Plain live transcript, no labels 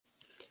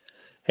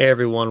Hey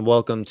everyone,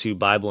 welcome to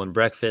Bible and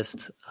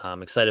Breakfast.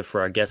 I'm excited for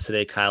our guest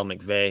today, Kyle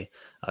McVey.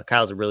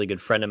 Kyle's a really good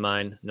friend of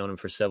mine, known him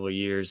for several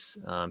years.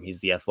 He's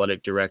the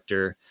athletic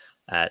director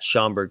at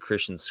Schaumburg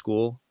Christian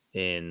School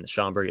in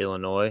Schaumburg,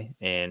 Illinois,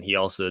 and he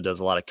also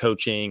does a lot of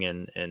coaching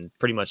and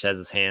pretty much has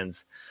his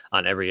hands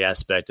on every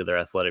aspect of their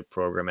athletic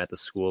program at the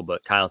school.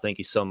 But Kyle, thank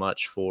you so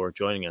much for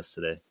joining us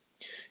today.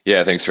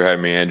 Yeah, thanks for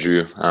having me,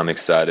 Andrew. I'm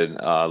excited.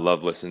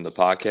 Love listening to the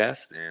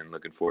podcast and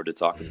looking forward to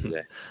talking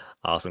today.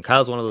 Awesome.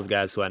 Kyle's one of those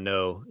guys who I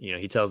know,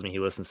 he tells me he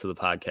listens to the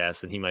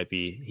podcast and he might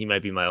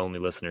be my only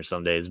listener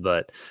some days,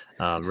 but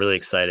really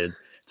excited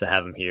to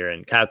have him here.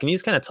 And Kyle, can you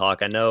just kind of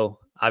talk? I know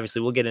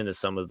obviously we'll get into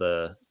some of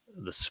the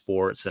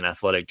sports and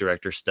athletic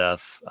director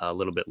stuff a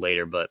little bit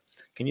later, but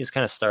can you just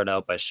kind of start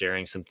out by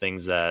sharing some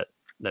things that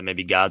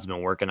maybe God's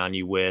been working on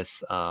you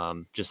with,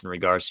 just in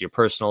regards to your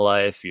personal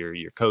life,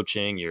 your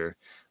coaching, your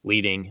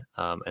leading,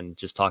 and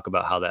just talk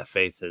about how that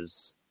faith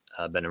has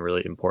been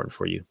really important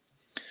for you.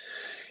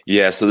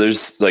 Yeah, so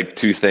there's like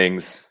two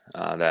things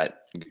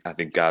that I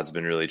think God's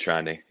been really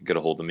trying to get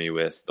a hold of me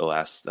with the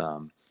last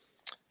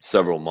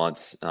several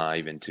months,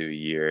 even to a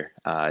year.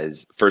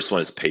 Is first one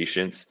is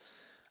patience.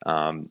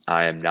 I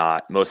am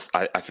not most.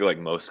 I feel like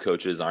most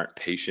coaches aren't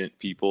patient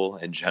people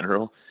in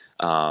general,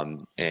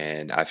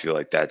 and I feel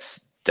like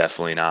that's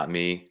definitely not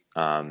me.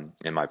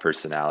 In my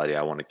personality,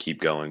 I want to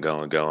keep going,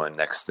 going, going.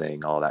 Next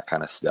thing, all that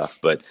kind of stuff.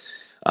 But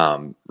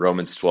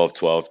Romans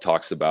 12:12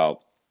 talks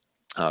about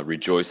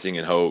rejoicing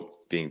in hope,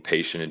 being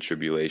patient in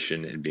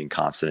tribulation, and being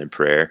constant in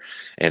prayer.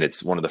 And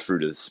it's one of the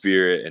fruit of the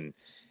spirit.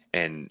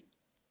 And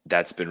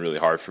that's been really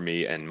hard for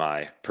me in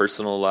my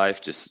personal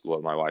life, just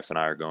what my wife and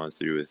I are going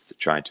through with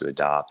trying to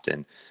adopt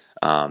and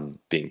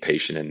being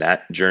patient in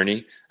that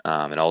journey.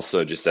 And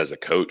also just as a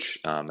coach,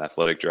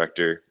 athletic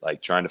director,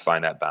 like trying to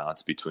find that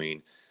balance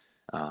between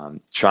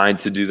trying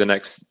to do the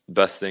next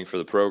best thing for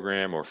the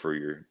program or for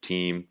your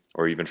team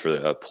or even for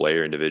a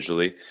player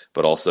individually,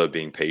 but also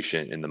being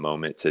patient in the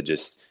moment to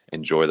just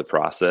enjoy the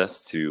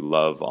process, to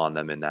love on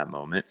them in that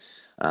moment.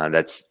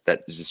 That's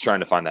just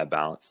trying to find that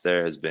balance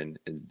there has been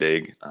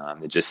big.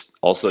 It just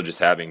also just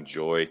having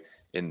joy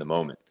in the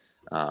moment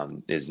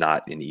is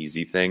not an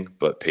easy thing,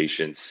 but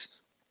patience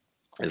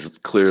is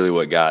clearly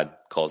what God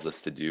calls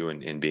us to do,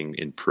 and being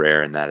in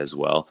prayer in that as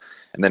well.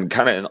 And then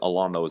kind of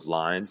along those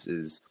lines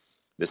is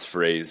this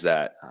phrase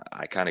that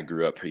I kind of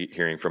grew up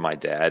hearing from my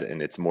dad,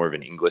 and it's more of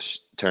an English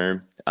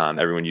term.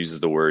 Everyone uses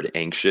the word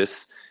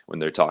anxious when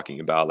they're talking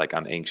about, like,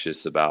 I'm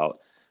anxious about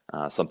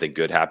something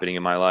good happening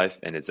in my life.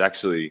 And it's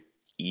actually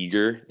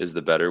eager is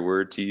the better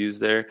word to use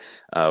there,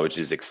 which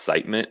is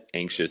excitement.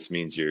 Anxious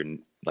means you're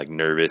like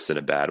nervous in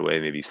a bad way,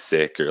 maybe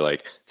sick or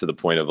like to the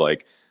point of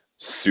like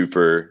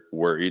super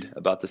worried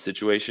about the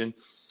situation.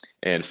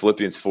 And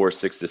Philippians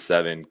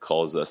 4:6-7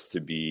 calls us to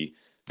be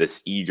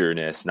this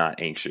eagerness,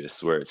 not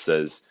anxious, where it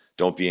says,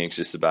 don't be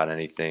anxious about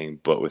anything,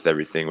 but with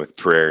everything, with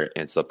prayer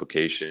and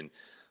supplication,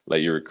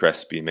 let your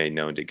requests be made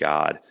known to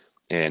God.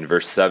 And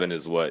verse 7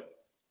 is what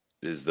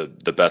is the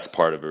best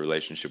part of a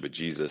relationship with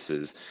Jesus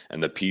is,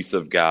 and the peace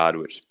of God,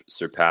 which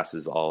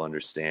surpasses all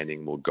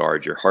understanding, will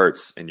guard your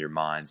hearts and your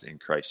minds in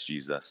Christ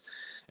Jesus.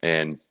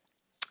 And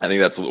I think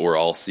that's what we're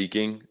all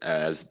seeking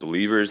as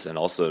believers and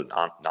also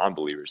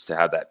non-believers, to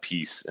have that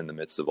peace in the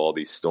midst of all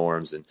these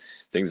storms and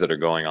things that are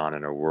going on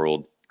in our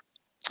world.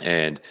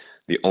 And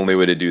the only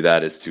way to do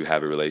that is to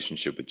have a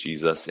relationship with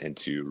Jesus and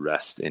to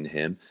rest in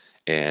him.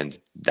 And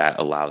that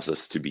allows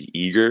us to be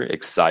eager,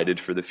 excited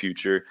for the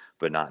future,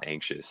 but not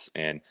anxious.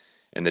 And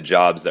the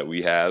jobs that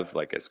we have,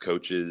 like as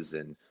coaches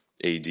and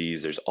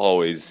ADs, there's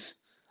always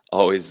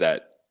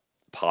that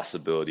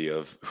possibility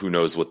of who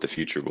knows what the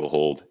future will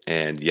hold.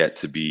 And yet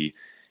to be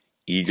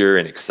eager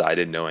and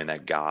excited, knowing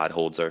that God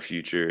holds our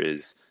future,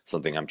 is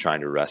something I'm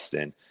trying to rest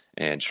in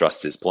and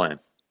trust his plan.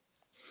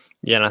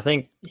 Yeah, and I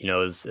think,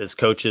 as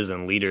coaches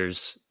and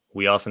leaders,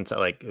 we often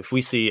like if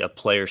we see a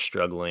player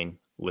struggling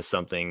with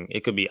something,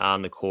 it could be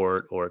on the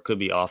court or it could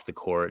be off the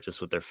court, just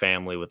with their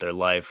family, with their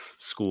life,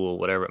 school,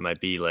 whatever it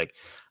might be. Like,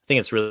 I think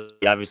it's really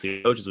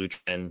obviously coaches, we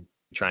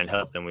try and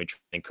help them, we try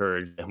and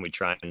encourage them, we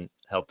try and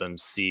help them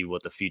see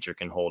what the future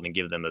can hold and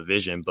give them a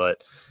vision.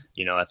 But,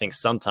 I think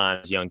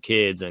sometimes young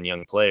kids and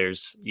young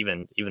players,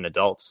 even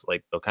adults,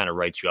 like they'll kind of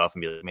write you off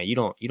and be like, man, you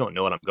don't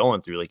know what I'm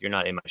going through. Like, you're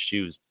not in my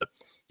shoes. But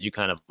you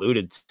kind of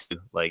alluded to,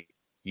 like,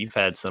 you've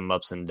had some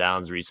ups and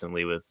downs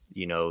recently with,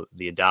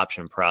 the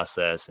adoption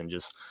process and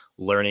just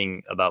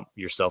learning about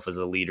yourself as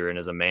a leader and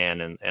as a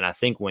man. And I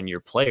think when you're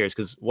players,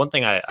 because one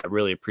thing I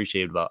really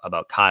appreciate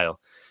about Kyle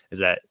is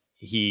that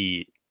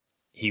he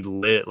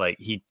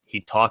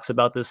talks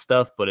about this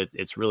stuff, but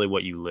it's really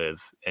what you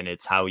live, and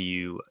it's how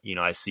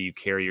I see you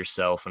carry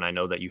yourself. And I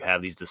know that you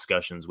have these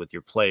discussions with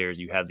your players,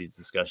 you have these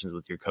discussions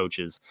with your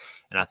coaches.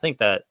 And I think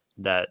that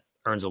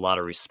earns a lot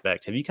of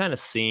respect. Have you kind of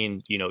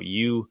seen,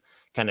 you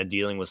kind of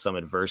dealing with some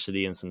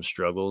adversity and some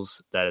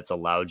struggles, that it's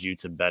allowed you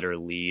to better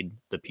lead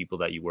the people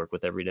that you work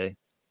with every day?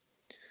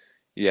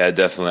 Yeah,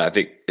 definitely. I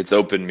think it's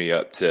opened me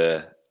up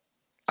to,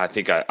 I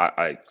think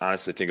I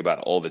honestly think about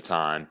it all the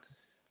time.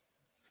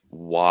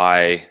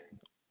 Why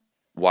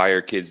why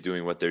are kids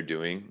doing what they're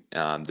doing?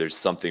 There's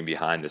something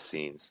behind the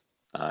scenes.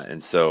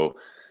 And so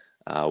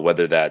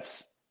whether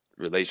that's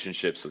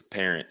relationships with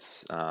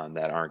parents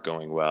that aren't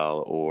going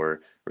well,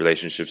 or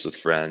relationships with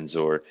friends,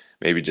 or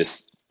maybe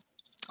just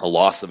a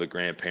loss of a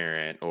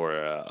grandparent or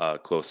a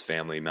close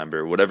family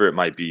member, whatever it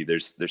might be,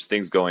 there's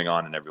things going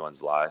on in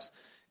everyone's lives.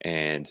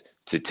 And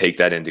to take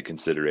that into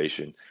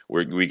consideration,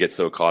 we get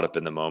so caught up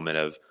in the moment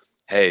of,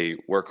 hey,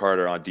 work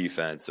harder on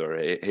defense, or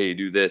hey,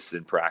 do this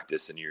in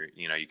practice, and you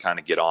kind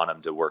of get on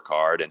them to work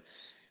hard, and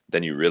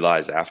then you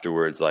realize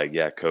afterwards, like,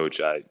 yeah, coach,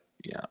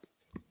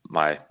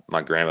 my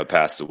grandma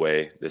passed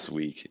away this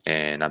week,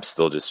 and I'm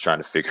still just trying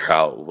to figure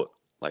out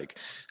like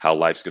how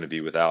life's going to be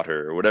without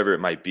her, or whatever it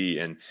might be.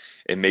 And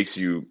it makes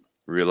you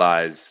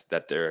realize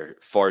that there are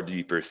far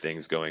deeper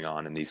things going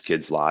on in these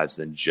kids' lives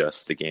than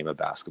just the game of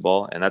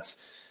basketball. And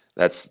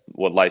that's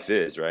what life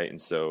is, right?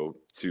 And so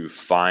to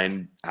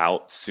find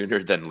out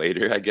sooner than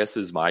later, I guess,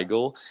 is my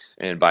goal.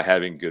 And by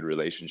having good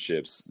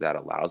relationships, that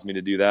allows me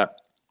to do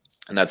that.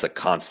 And that's a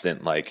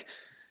constant, like,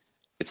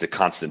 it's a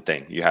constant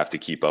thing. You have to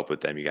keep up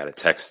with them. You got to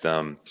text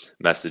them,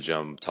 message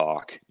them,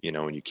 talk,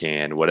 when you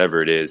can,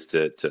 whatever it is,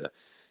 to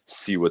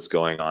see what's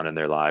going on in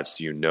their lives,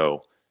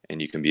 so and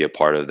you can be a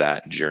part of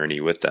that journey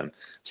with them.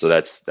 So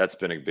that's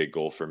been a big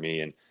goal for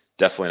me, and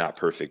definitely not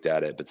perfect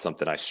at it, but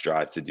something I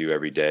strive to do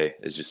every day,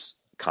 is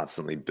just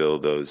constantly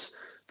build those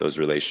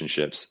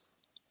relationships.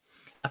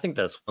 I think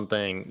that's one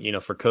thing,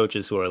 for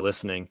coaches who are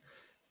listening,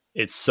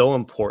 it's so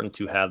important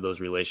to have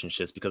those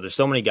relationships, because there's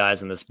so many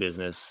guys in this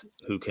business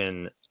who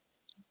can,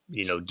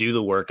 do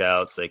the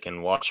workouts, they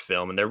can watch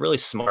film, and they're really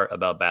smart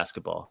about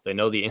basketball. They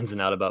know the ins and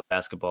outs about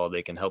basketball.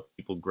 They can help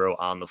people grow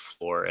on the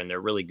floor, and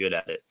they're really good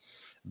at it.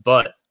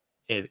 But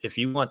if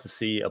you want to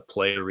see a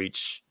player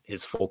reach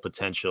his full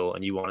potential,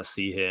 and you want to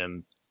see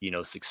him,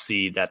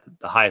 succeed at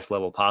the highest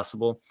level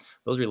possible,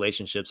 those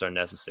relationships are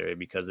necessary,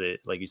 because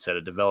it, like you said,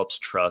 it develops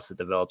trust, it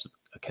develops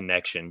a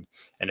connection,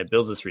 and it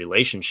builds this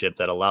relationship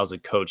that allows a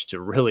coach to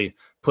really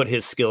put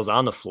his skills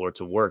on the floor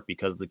to work,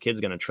 because the kid's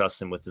going to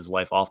trust him with his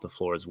life off the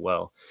floor as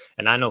well.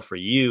 And I know for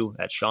you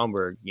at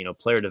Schaumburg,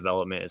 player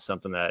development is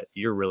something that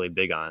you're really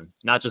big on,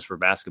 not just for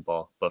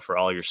basketball, but for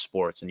all your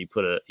sports. And you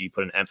put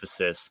an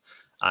emphasis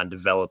on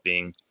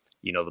developing,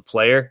 the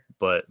player,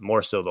 but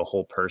more so the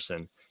whole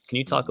person. Can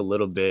you talk a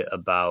little bit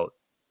about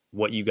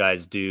what you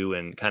guys do,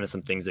 and kind of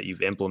some things that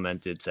you've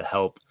implemented to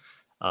help,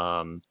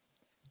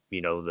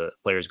 the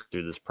players go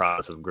through this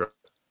process of growth?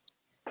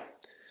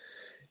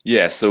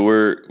 Yeah, so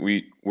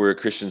we're a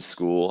Christian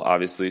school,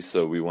 obviously,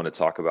 so we want to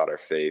talk about our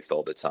faith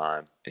all the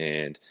time,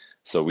 and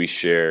so we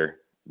share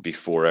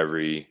before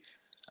every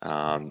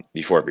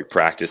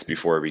practice,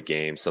 before every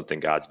game,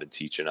 something God's been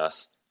teaching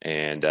us,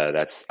 and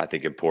that's, I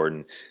think,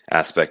 important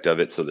aspect of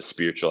it. So the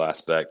spiritual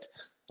aspect,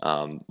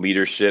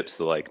 leadership,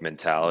 so like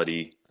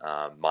mentality,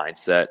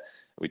 mindset,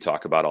 we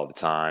talk about all the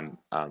time.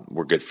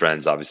 We're good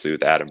friends, obviously,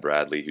 with Adam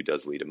Bradley, who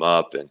does Lead 'Em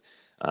Up,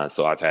 and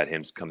so I've had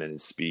him come in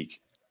and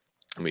speak.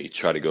 And we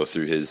try to go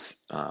through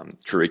his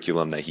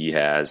curriculum that he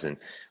has, and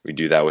we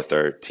do that with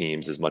our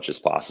teams as much as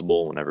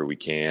possible whenever we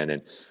can.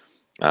 And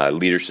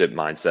leadership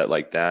mindset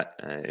like that,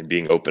 and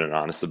being open and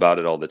honest about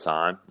it all the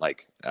time.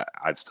 Like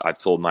I've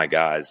told my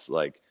guys,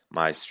 like,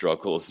 my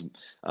struggles,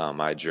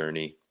 my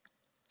journey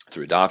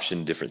through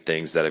adoption, different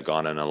things that have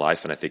gone on in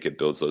life. And I think it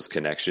builds those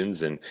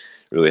connections and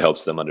really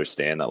helps them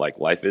understand that, like,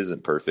 life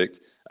isn't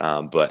perfect.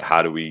 But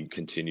how do we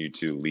continue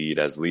to lead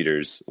as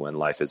leaders when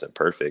life isn't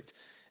perfect?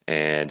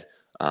 And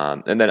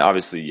then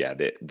obviously, yeah,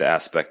 the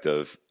aspect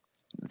of,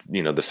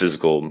 the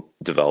physical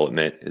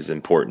development is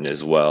important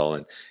as well,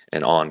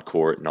 and on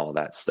court and all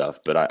that stuff.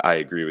 But I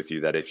agree with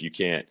you that if you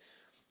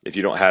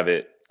don't have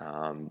it,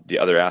 the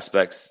other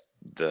aspects,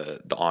 the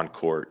on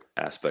court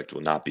aspect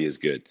will not be as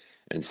good.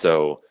 And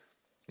so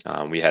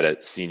we had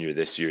a senior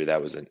this year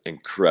that was an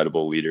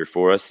incredible leader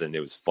for us, and it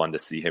was fun to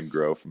see him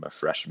grow from a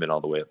freshman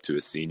all the way up to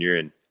a senior.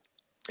 And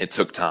it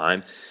took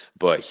time,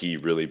 but he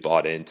really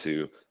bought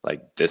into,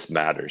 like, this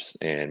matters,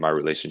 and my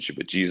relationship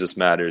with Jesus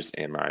matters,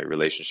 and my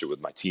relationship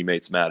with my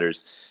teammates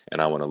matters,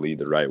 and I want to lead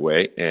the right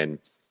way. And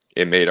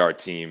it made our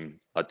team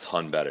a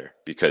ton better,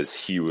 because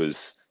he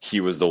was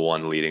the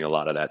one leading a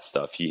lot of that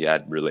stuff. He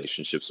had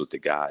relationships with the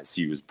guys.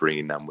 He was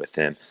bringing them with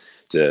him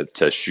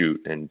to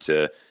shoot and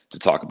to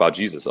talk about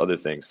Jesus, other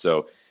things.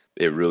 So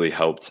it really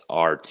helped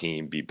our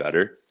team be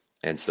better.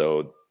 And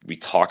so we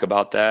talk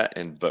about that.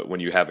 But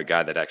when you have a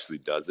guy that actually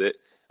does it,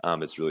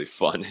 it's really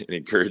fun and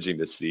encouraging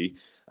to see,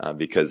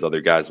 because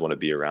other guys want to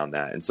be around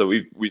that. And so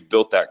we've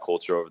built that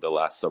culture over the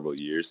last several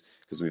years,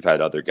 because we've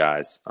had other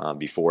guys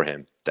before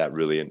him that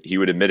really, and he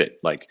would admit it,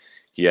 like,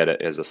 he had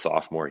as a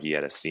sophomore, he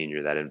had a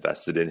senior that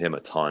invested in him a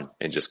ton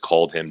and just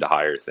called him to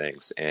higher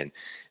things, and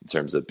in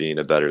terms of being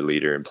a better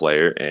leader and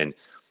player. And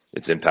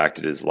it's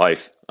impacted his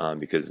life,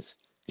 because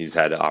he's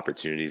had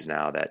opportunities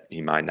now that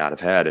he might not have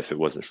had if it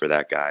wasn't for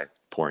that guy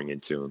pouring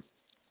into him.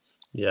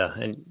 Yeah.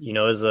 And,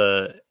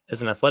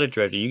 as an athletic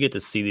director, you get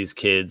to see these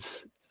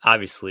kids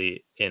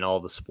obviously in all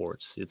the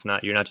sports.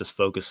 You're not just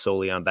focused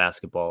solely on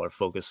basketball or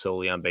focused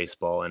solely on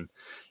baseball. And,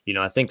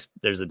 I think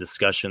there's a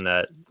discussion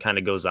that kind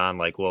of goes on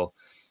like, well,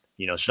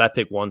 should I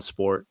pick one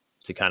sport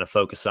to kind of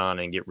focus on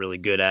and get really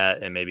good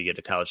at and maybe get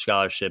a college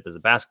scholarship as a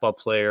basketball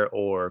player?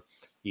 Or,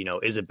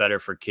 is it better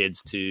for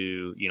kids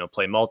to,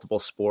 play multiple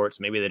sports?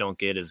 Maybe they don't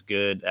get as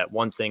good at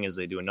one thing as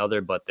they do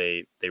another, but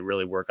they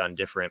really work on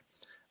different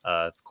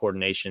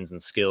coordinations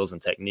and skills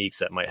and techniques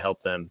that might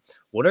help them.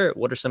 What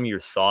are some of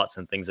your thoughts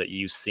and things that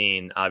you've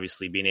seen,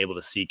 obviously being able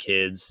to see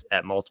kids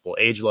at multiple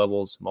age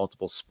levels,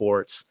 multiple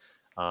sports?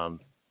 But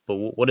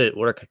what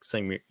are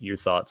some of your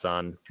thoughts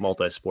on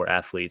multi-sport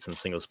athletes and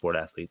single sport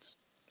athletes?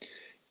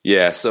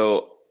 Yeah.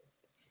 So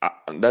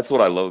that's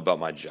what I love about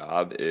my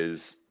job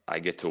is I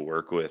get to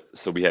work with,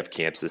 so we have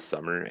camps this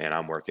summer and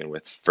I'm working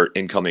with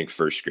incoming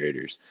first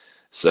graders.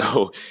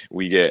 So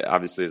we get,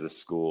 obviously as a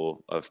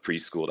school of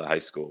preschool to high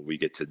school, we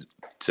get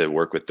to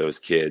work with those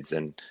kids,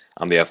 and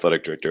I'm the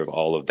athletic director of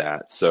all of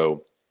that.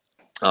 So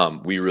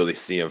we really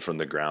see them from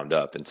the ground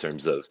up in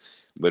terms of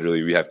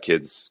literally we have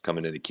kids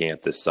coming into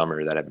camp this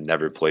summer that have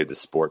never played the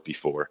sport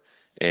before.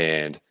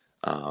 And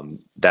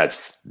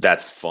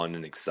that's fun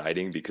and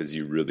exciting because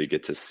you really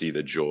get to see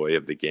the joy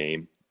of the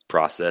game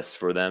process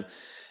for them.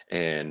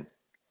 And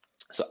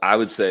so I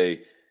would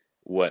say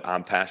what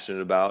I'm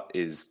passionate about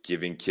is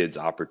giving kids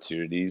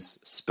opportunities,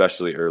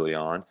 especially early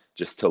on,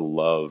 just to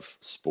love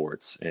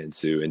sports and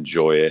to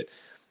enjoy it.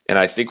 And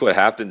I think what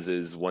happens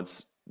is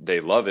once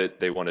they love it,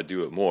 they want to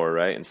do it more,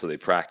 right? And so they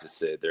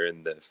practice it. They're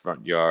in the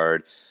front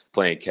yard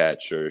playing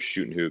catch or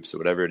shooting hoops or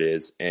whatever it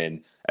is.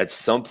 And at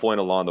some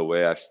point along the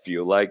way, I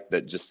feel like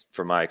that, just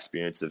from my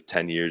experience of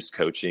 10 years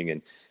coaching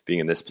and being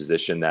in this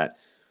position, that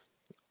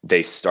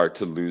they start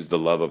to lose the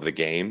love of the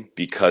game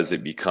because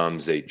it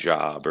becomes a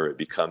job, or it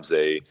becomes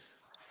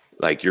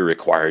like you're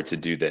required to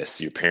do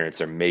this. Your parents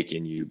are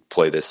making you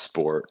play this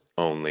sport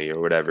only or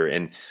whatever.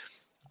 And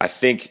I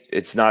think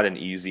it's not an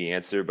easy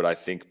answer, but I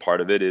think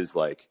part of it is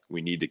like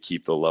we need to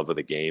keep the love of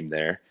the game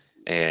there.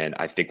 And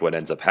I think what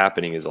ends up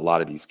happening is a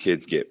lot of these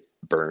kids get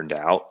burned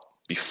out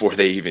before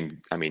they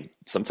even,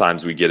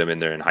 sometimes we get them in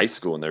there in high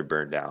school and they're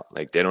burned out.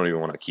 Like they don't even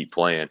want to keep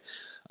playing.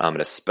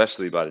 And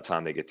especially by the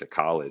time they get to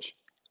college.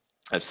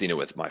 I've seen it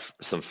with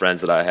some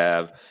friends that I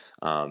have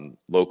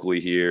locally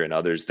here and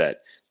others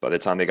that by the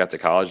time they got to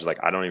college,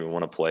 like, I don't even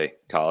want to play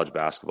college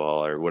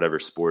basketball or whatever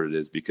sport it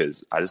is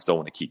because I just don't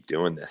want to keep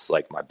doing this.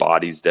 Like my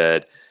body's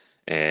dead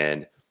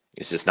and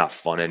it's just not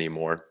fun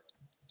anymore.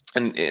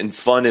 And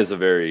fun is a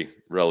very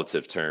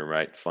relative term,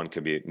 right? Fun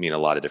can mean a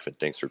lot of different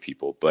things for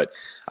people. But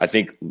I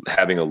think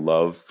having a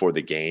love for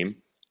the game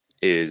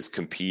is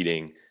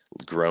competing,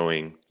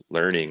 growing,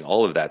 learning,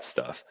 all of that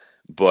stuff.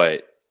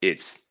 But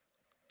it's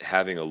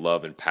having a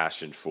love and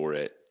passion for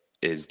it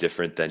is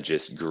different than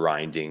just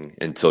grinding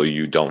until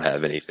you don't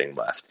have anything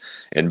left.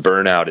 And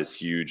burnout is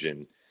huge.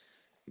 And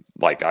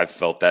like, I've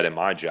felt that in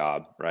my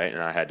job, right?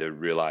 And I had to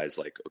realize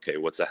like, okay,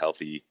 what's a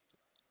healthy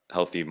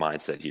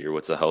mindset here?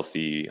 What's a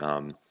healthy,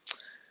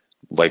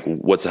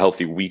 what's a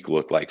healthy week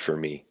look like for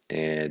me?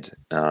 And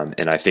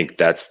I think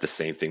that's the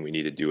same thing we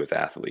need to do with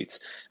athletes.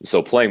 And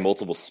so playing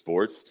multiple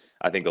sports,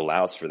 I think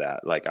allows for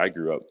that. Like I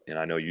grew up, and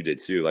I know you did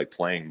too, like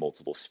playing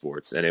multiple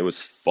sports, and it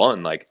was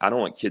fun. Like I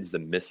don't want kids to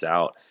miss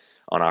out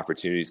on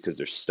opportunities because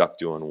they're stuck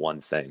doing one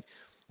thing.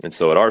 And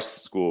so at our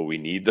school, we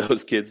need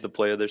those kids to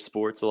play other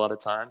sports a lot of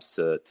times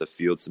to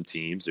field some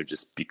teams or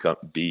just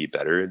be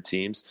better in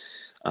teams.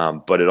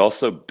 But it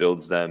also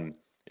builds them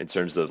in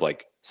terms of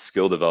like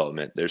skill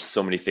development. There's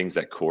so many things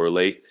that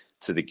correlate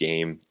to the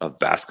game of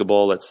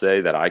basketball, let's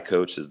say, that I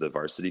coach as the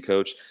varsity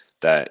coach,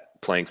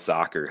 that playing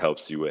soccer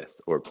helps you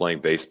with, or playing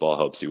baseball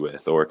helps you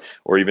with, or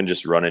even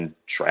just running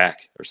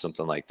track or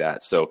something like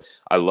that. So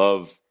I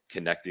love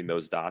connecting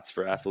those dots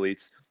for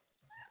athletes.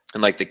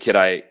 And like the kid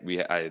I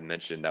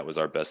mentioned that was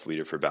our best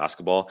leader for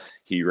basketball,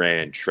 he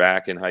ran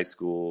track in high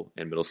school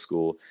and middle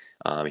school.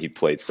 He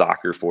played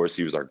soccer for us.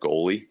 He was our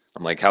goalie.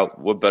 I'm like,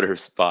 what better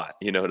spot,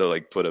 to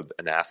like put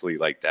an athlete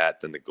like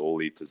that than the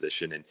goalie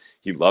position? And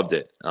he loved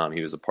it.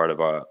 He was a part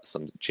of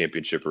some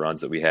championship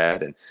runs that we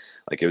had. And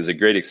like, it was a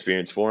great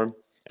experience for him.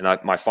 And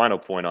my final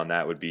point on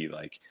that would be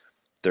like,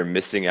 they're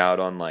missing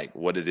out on like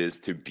what it is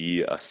to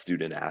be a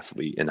student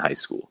athlete in high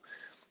school.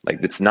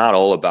 Like, it's not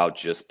all about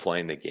just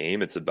playing the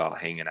game. It's about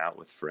hanging out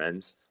with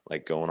friends,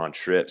 like going on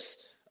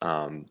trips,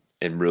 and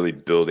really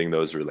building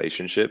those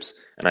relationships.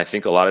 And I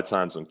think a lot of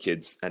times when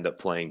kids end up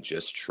playing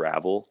just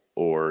travel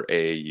or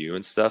AAU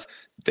and stuff,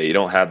 they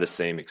don't have the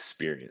same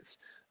experience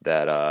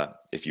that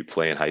if you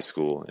play in high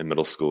school and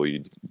middle school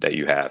that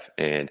you have.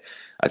 And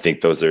I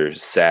think those are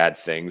sad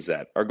things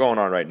that are going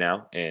on right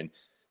now. And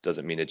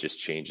doesn't mean it just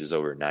changes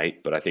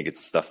overnight, but I think it's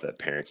stuff that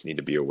parents need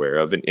to be aware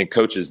of, and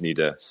coaches need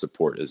to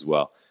support as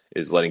well,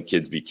 is letting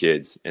kids be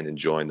kids and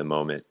enjoying the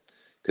moment,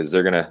 because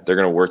they're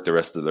gonna work the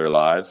rest of their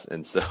lives.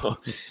 And so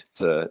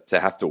to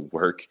have to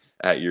work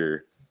at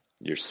your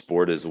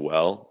sport as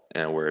well,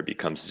 and where it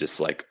becomes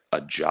just like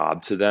a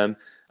job to them,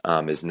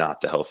 is not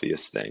the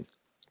healthiest thing.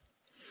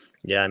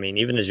 Yeah, I mean,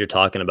 even as you're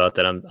talking about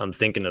that, I'm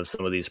thinking of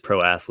some of these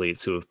pro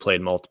athletes who have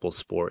played multiple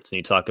sports, and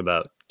you talk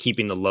about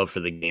keeping the love for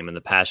the game and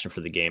the passion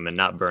for the game and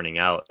not burning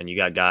out. And you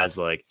got guys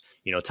like,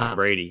 Tom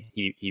Brady.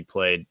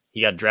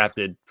 He got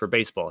drafted for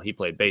baseball. He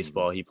played Mhm.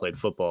 baseball. He played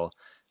football.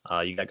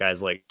 You got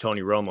guys like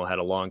Tony Romo, had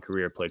a long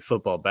career, played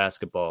football,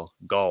 basketball,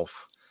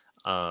 golf.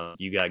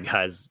 You got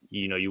guys,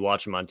 you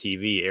watch them on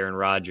TV, Aaron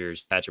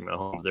Rodgers, Patrick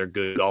Mahomes, they're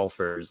good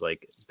golfers.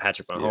 Like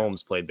Patrick Yeah.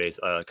 Mahomes played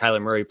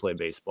Kyler Murray played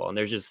baseball. And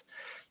there's just,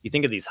 you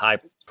think of these high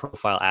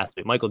profile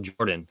athletes. Michael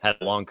Jordan had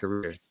a long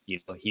career.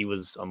 He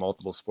was a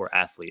multiple sport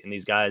athlete, and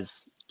these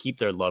guys keep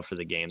their love for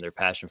the game, their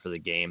passion for the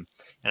game.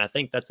 And I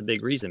think that's a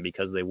big reason,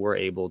 because they were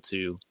able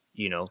to,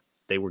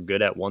 they were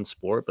good at one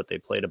sport, but they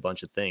played a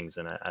bunch of things.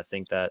 And I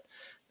think that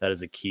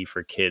is a key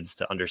for kids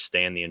to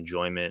understand the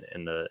enjoyment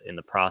in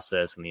the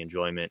process, and the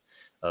enjoyment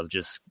of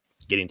just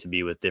getting to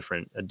be with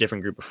a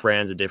different group of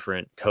friends, a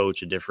different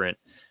coach, a different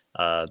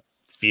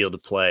field to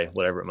play,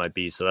 whatever it might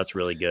be. So that's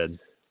really good.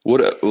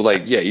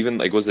 Even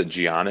like, was it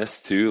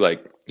Giannis too?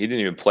 Like, he didn't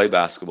even play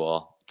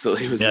basketball till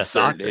he was a Yeah,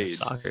 certain soccer, age.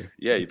 soccer.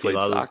 Yeah, You he see a played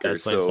lot of those soccer.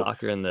 guys playing So,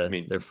 soccer, and I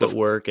mean, their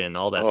footwork and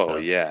all that oh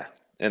stuff. yeah.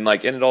 And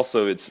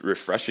also it's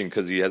refreshing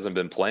because he hasn't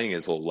been playing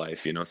his whole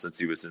life, since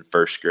he was in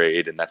first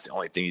grade, and that's the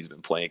only thing he's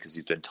been playing because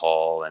he's been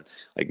tall. And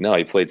like, no,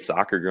 he played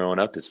soccer growing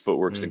up. His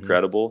footwork's Hmm.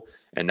 incredible.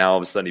 And now all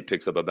of a sudden he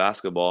picks up a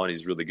basketball and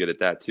he's really good at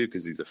that too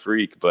because he's a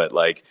freak. But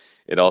like,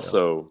 it Yeah,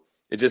 also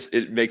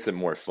it makes it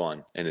more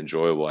fun and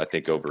enjoyable, I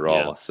think, yeah,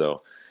 overall.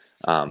 So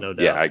no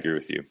yeah, doubt. I agree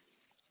with you.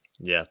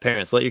 Yeah,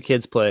 parents, let your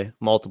kids play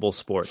multiple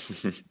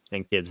sports,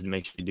 and kids,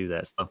 make sure you do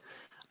that. So,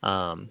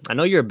 I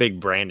know you're a big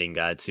branding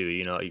guy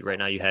too. Right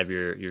now you have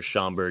your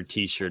Schaumburg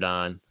T-shirt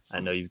on. I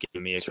know you've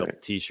given me a That's couple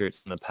right.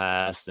 T-shirts in the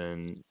past,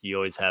 and you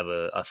always have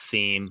a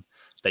theme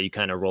that you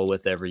kind of roll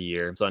with every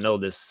year. So I know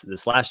this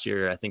last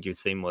year, I think your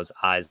theme was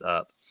Eyes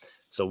Up.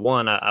 So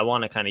one, I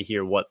want to kind of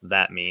hear what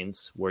that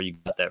means, where you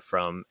got that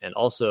from, and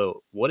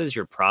also what is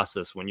your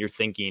process when you're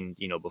thinking,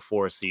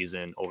 before a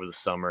season, over the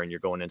summer, and you're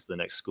going into the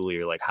next school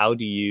year. Like, how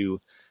do you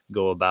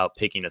go about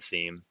picking a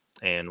theme,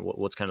 and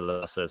what's kind of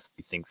the process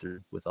you think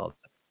through with all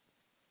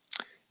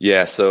that?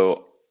 Yeah,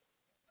 so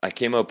I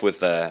came up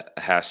with a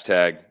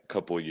hashtag a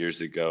couple of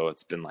years ago.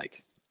 It's been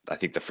like, I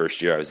think the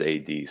first year I was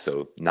AD,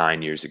 so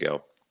 9 years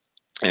ago.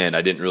 And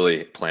I didn't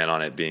really plan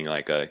on it being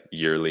like a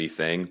yearly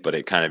thing, but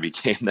it kind of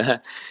became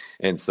that.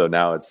 And so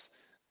now it's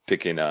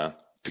picking a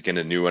picking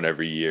a new one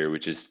every year,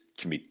 which is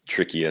can be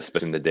tricky,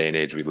 especially in the day and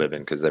age we live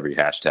in, because every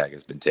hashtag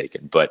has been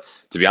taken. But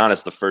to be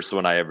honest, the first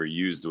one I ever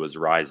used was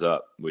Rise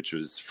Up, which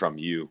was from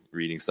you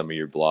reading some of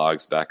your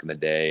blogs back in the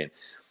day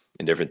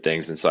and different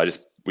things. And so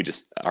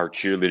our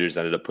cheerleaders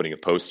ended up putting a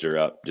poster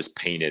up, just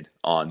painted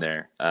on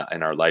there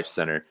in our life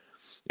center,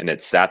 and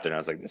it sat there. And I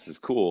was like, this is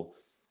cool.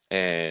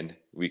 And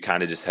we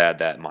kind of just had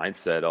that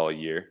mindset all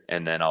year.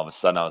 And then all of a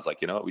sudden I was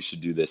like, you know what, we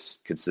should do this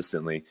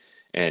consistently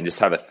and just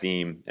have a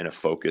theme and a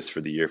focus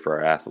for the year for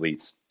our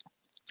athletes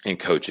and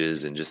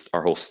coaches and just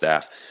our whole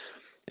staff.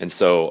 And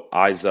so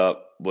Eyes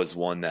Up was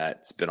one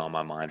that's been on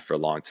my mind for a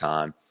long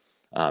time.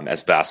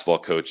 As basketball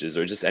coaches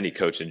or just any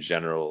coach in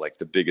general, like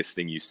the biggest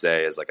thing you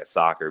say as like a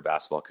soccer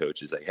basketball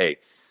coach is like, hey,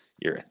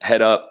 your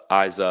head up,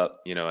 eyes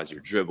up, as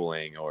you're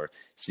dribbling or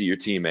see your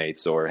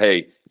teammates, or,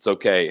 hey, it's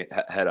okay.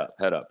 Head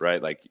up,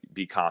 right? Like,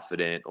 be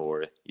confident,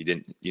 or you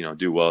didn't,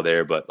 do well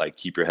there, but like,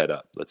 keep your head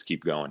up. Let's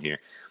keep going here.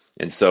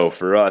 And so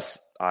for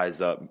us,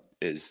 eyes up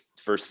is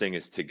first thing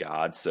is to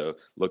God. So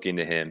looking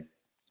to him.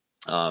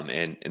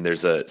 And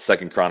there's a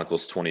Second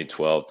Chronicles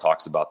 20:12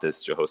 talks about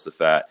this.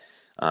 Jehoshaphat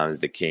is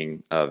the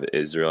king of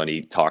Israel, and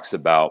he talks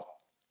about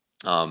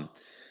um,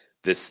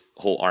 this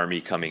whole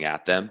army coming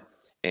at them.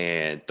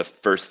 And the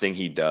first thing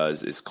he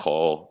does is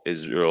call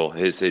Israel,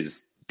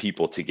 his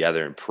people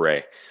together and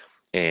pray.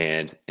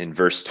 And in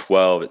verse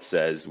 12, it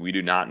says, we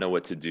do not know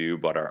what to do,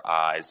 but our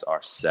eyes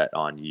are set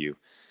on you.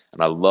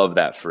 And I love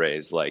that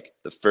phrase. Like,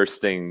 the first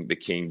thing the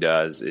king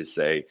does is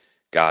say,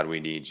 God, we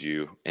need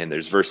you. And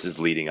there's verses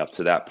leading up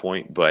to that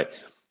point, but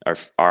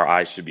our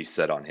eyes should be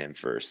set on him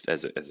first.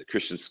 As a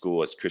Christian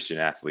school, as Christian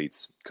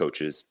athletes,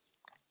 coaches,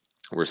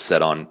 we're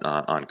set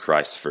on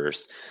Christ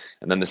first.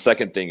 And then the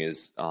second thing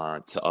is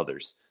to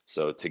others.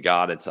 So to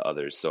God and to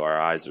others. So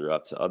our eyes are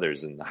up to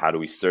others. And how do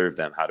we serve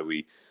them? How do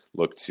we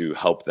look to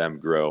help them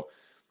grow?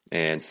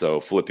 And so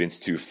Philippians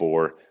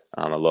 2:4,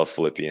 I love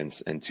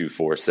Philippians, and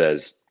 2:4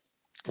 says,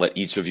 let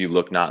each of you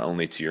look not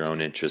only to your own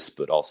interests,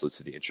 but also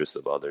to the interests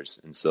of others.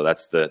 And so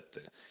that's the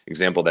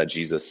example that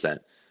Jesus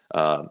sent,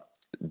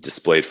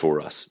 displayed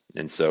for us.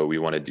 And so we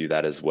want to do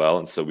that as well.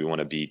 And so we want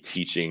to be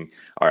teaching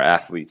our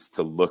athletes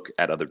to look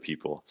at other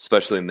people,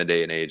 especially in the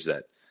day and age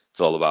that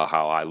it's all about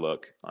how I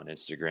look on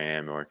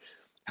Instagram or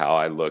how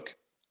I look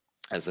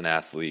as an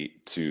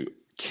athlete, to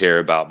care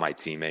about my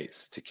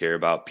teammates, to care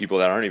about people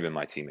that aren't even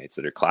my teammates,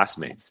 that are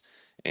classmates,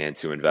 and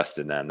to invest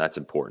in them. That's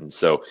important.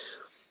 So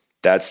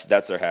that's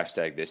our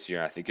hashtag this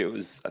year. I think it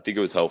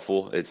was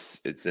helpful.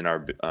 It's in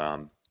our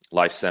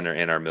life center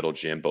and our middle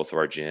gym, both of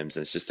our gyms.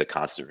 And it's just a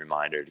constant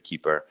reminder to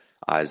keep our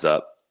eyes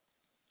up.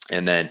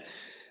 And then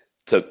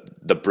to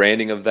the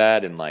branding of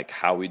that and like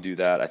how we do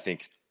that, I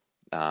think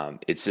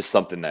it's just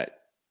something that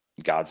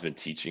God's been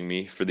teaching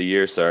me for the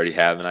year. So I already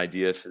have an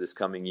idea for this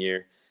coming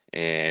year.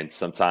 And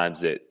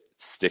sometimes it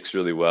sticks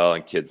really well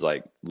and kids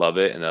like love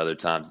it. And other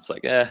times it's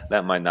like,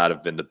 that might not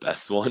have been the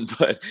best one,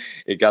 but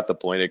it got the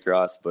point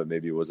across, but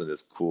maybe it wasn't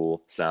as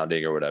cool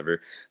sounding or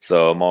whatever.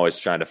 So I'm always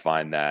trying to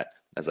find that,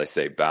 as I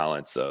say,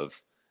 balance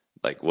of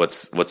like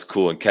what's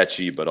cool and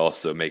catchy, but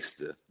also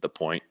makes the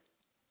point.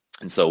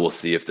 And so we'll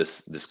see if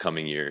this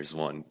coming year's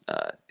one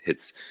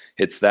hits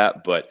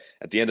that. But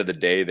at the end of the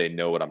day, they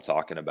know what I'm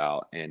talking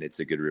about, and it's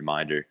a good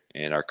reminder.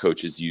 And our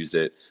coaches use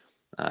it.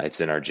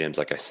 It's in our gyms,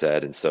 like I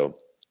said. And so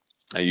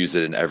I use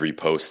it in every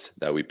post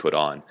that we put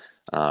on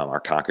our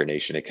Conquer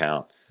Nation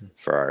account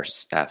for our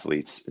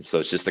athletes. And so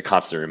it's just a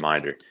constant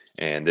reminder.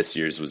 And this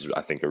year's was,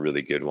 I think, a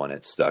really good one.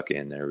 It stuck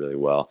in there really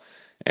well.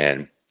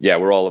 And yeah,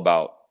 we're all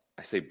about,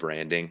 I say,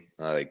 branding.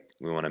 Like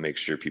we want to make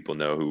sure people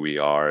know who we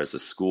are as a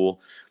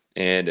school.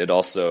 And it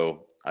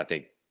also, I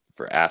think,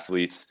 for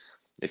athletes,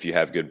 if you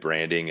have good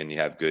branding and you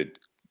have good,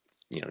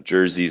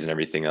 jerseys and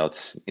everything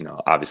else,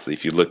 obviously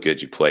if you look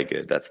good, you play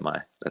good. That's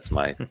my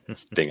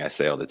thing I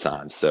say all the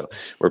time. So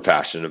we're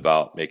passionate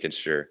about making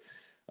sure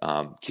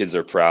kids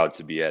are proud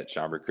to be at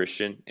Schaumburg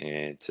Christian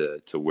and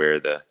to wear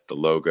the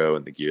logo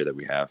and the gear that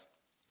we have.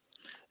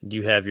 Do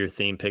you have your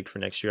theme picked for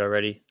next year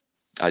already?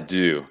 I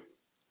do.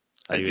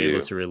 Are you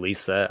able to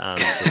release that on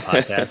the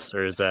podcast,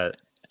 or is that?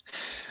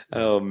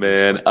 Oh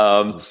man.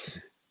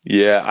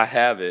 Yeah, I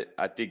have it.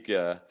 I think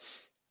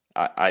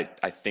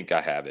I think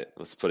I have it.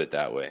 Let's put it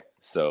that way.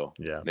 So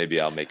yeah, maybe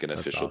I'll make an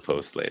official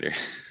post later.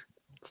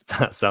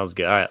 Sounds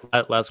good. All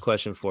right. Last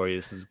question for you.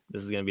 This is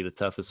going to be the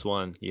toughest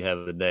one you have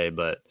of the day,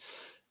 but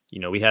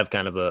we have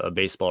kind of a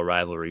baseball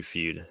rivalry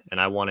feud,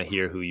 and I want to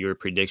hear who your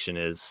prediction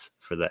is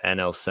for the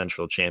NL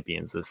Central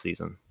champions this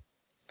season.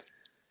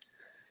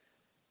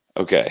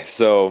 Okay.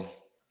 So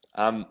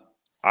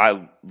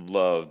I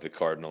love the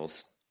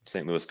Cardinals.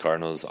 St. Louis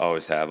Cardinals,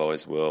 always have,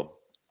 always will.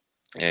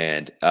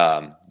 And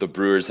the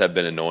Brewers have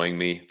been annoying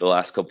me the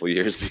last couple of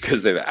years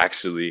because they've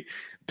actually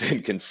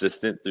been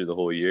consistent through the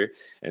whole year.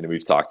 And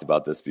we've talked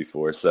about this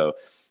before. So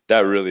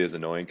that really is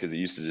annoying because it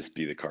used to just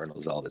be the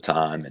Cardinals all the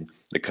time. And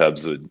the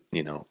Cubs would,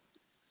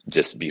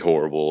 just be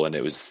horrible. And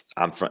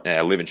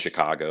I live in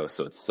Chicago,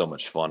 so it's so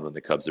much fun when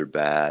the Cubs are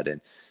bad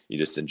and you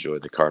just enjoy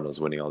the Cardinals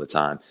winning all the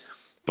time.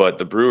 But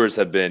the Brewers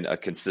have been a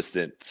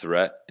consistent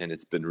threat, and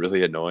it's been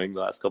really annoying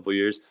the last couple of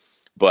years.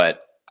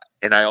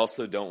 And I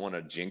also don't want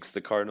to jinx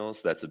the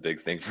Cardinals. That's a big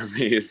thing for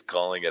me, is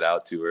calling it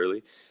out too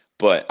early.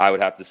 But I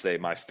would have to say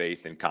my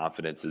faith and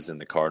confidence is in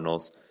the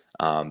Cardinals.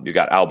 You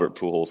got Albert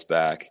Pujols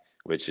back,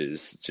 which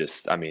is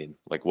just,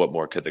 what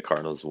more could the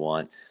Cardinals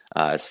want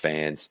as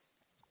fans?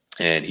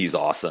 And he's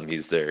awesome.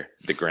 He's the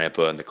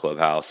grandpa in the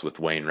clubhouse with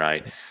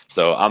Wainwright.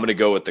 So I'm going to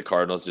go with the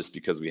Cardinals just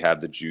because we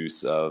have the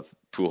juice of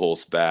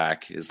Pujols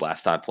back. His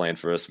last time playing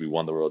for us, we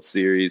won the World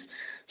Series.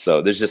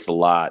 So there's just a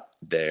lot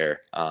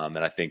there. And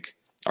I think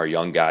our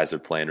young guys are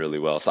playing really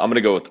well. So I'm going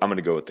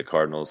to go with the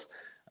Cardinals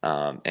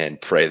and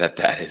pray that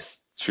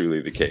is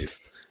truly the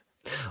case.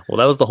 Well,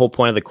 that was the whole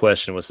point of the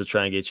question, was to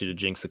try and get you to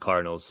jinx the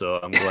Cardinals. So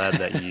I'm glad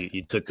that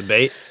you took the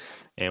bait,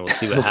 and we'll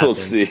see what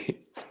happens. We'll see.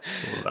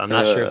 I'm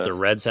not sure if the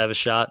Reds have a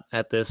shot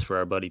at this for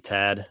our buddy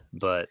Tad,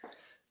 but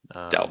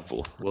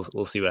doubtful.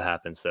 We'll see what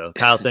happens. So,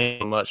 Kyle, thank you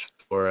so much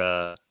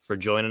for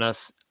joining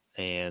us,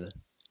 and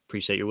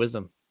appreciate your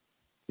wisdom.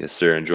 Yes, sir. Enjoy.